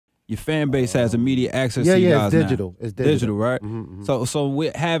your fan base has immediate access yeah, to you yeah, guys it's digital. now. It's digital, right? Mm-hmm. So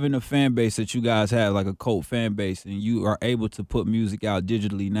with having a fan base that you guys have, like a cult fan base, and you are able to put music out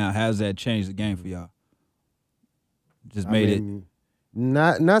digitally now, how's that changed the game for y'all? Just made it.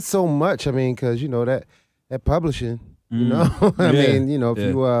 Not so much. I mean, because you know that publishing. You know, I mean, you know,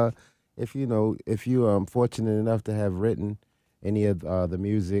 if you fortunate enough to have written any of the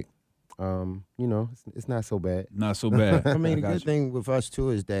music, you know, it's not so bad. Not so bad. I mean, the good thing with us too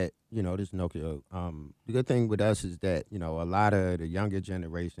is that, you know, this Nokia. The good thing with us is that, you know, a lot of the younger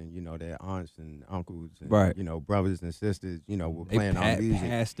generation, you know, their aunts and uncles, and, you know, brothers and sisters, you know, were playing our music.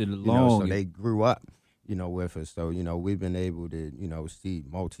 Passed it along. You know, so they grew up, you know, with us. So, you know, we've been able to, you know, see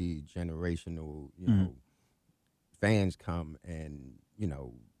multi-generational, you know, fans come and, you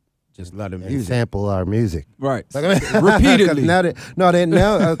know, just love the music, sample our music, right? Repeatedly. now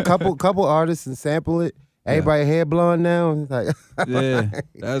a couple artists and sample it. Everybody head blowing now. It's like, yeah,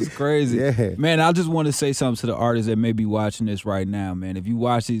 that's crazy. Yeah. Man, I just want to say something to the artists that may be watching this right now, man. If you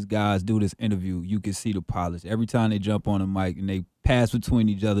watch these guys do this interview, you can see the polish. Every time they jump on the mic and they pass between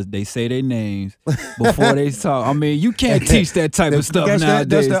each other, they say their names before they talk. I mean, you can't teach that type of stuff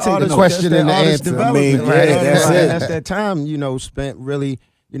nowadays. That's the artist, question and the answer. I mean, that's it. That's that time, you know, spent really,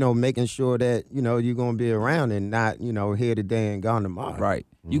 you know, making sure that, you know, you're going to be around and not, you know, here today and gone tomorrow. Right.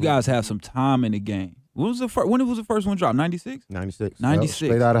 You guys have some time in the game. When was the first one dropped? 96? 96. 96.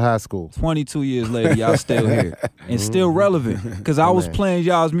 Straight out of high school. 22 years later, y'all still here. And still relevant. Because I was playing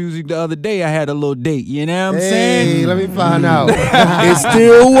y'all's music the other day. I had a little date. You know what I'm saying? Let me find out. It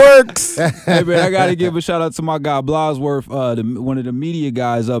still works. Hey, man, I got to give a shout out to my guy, Blosworth, one of the media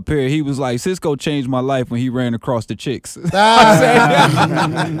guys up here. He was like, Cisco changed my life when he ran across the chicks. He said,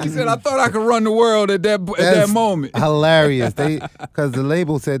 I thought I could run the world at that moment. Hilarious. Because the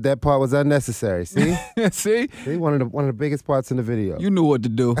label said that part was unnecessary. See? See? One of the biggest parts in the video. You knew what to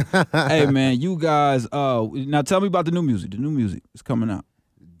do. Hey, man, you guys, now tell me about the new music. The new music is coming out.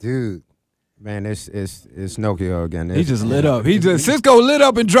 Dude. Man, it's Nokia again. He just lit up. Cisco lit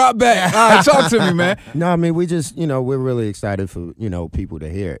up and dropped back. All right, talk to me, man. No, I mean, we just, you know, we're really excited for, you know, people to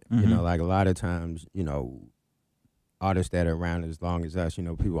hear it. You know, like a lot of times, you know, artists that are around as long as us, you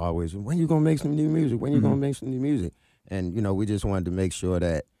know, people always, when you going to make some new music? When you going to make some new music? And, you know, we just wanted to make sure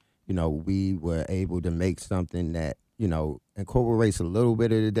that, you know, we were able to make something that, you know, incorporates a little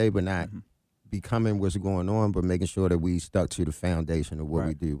bit of the day, but not becoming what's going on, but making sure that we stuck to the foundation of what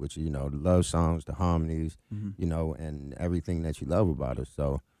we do, which is, you know, the love songs, the harmonies, you know, and everything that you love about us.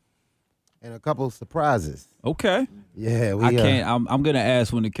 So, and a couple of surprises. Okay. Yeah, I can't. I'm gonna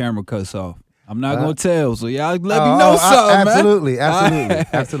ask when the camera cuts off. I'm not gonna tell, so y'all let me know something, absolutely, man.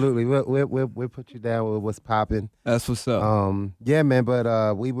 Absolutely. We'll put you down with what's popping. That's what's up. Yeah, man.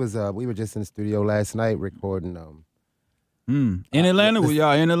 But we were just in the studio last night recording. In Atlanta, were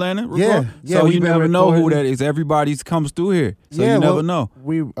y'all in Atlanta? Yeah. So you never know who that is. Everybody comes through here, so you never know.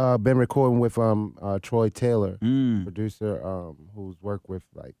 We've been recording with Troy Taylor, producer, who's worked with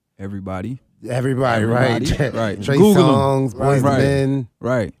like everybody, right? Right. Trey Google Songs, Boys right. Men.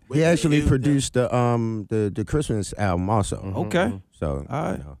 Right. We actually produced the Christmas album also. Okay. So, all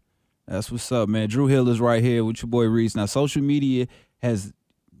right. You know. That's what's up, man. Drew Hill is right here with your boy Reese. Now, social media has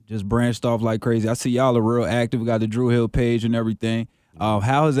just branched off like crazy. I see y'all are real active. We got the Drew Hill page and everything. How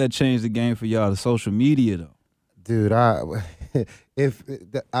has that changed the game for y'all, the social media, though? Dude, if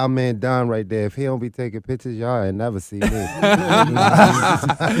our man Don right there, if he don't be taking pictures, y'all ain't never see me. Hey,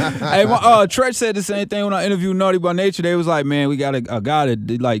 Tretch said the same thing when I interviewed Naughty by Nature. They was like, man, we got a guy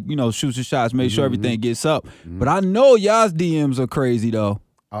to, like, you know, shoot some shots, make sure everything gets up. But I know y'all's DMs are crazy, though.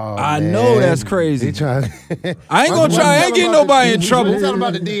 Oh, I know that's crazy. I ain't gonna try. I ain't getting nobody in trouble. Talking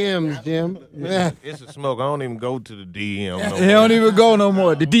about the DMs, Jim. It's a smoke. I don't even go to the DM. No He don't even go no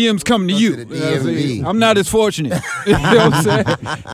more. The DMs come to you. The DMV. I'm not as fortunate. You know what I'm saying?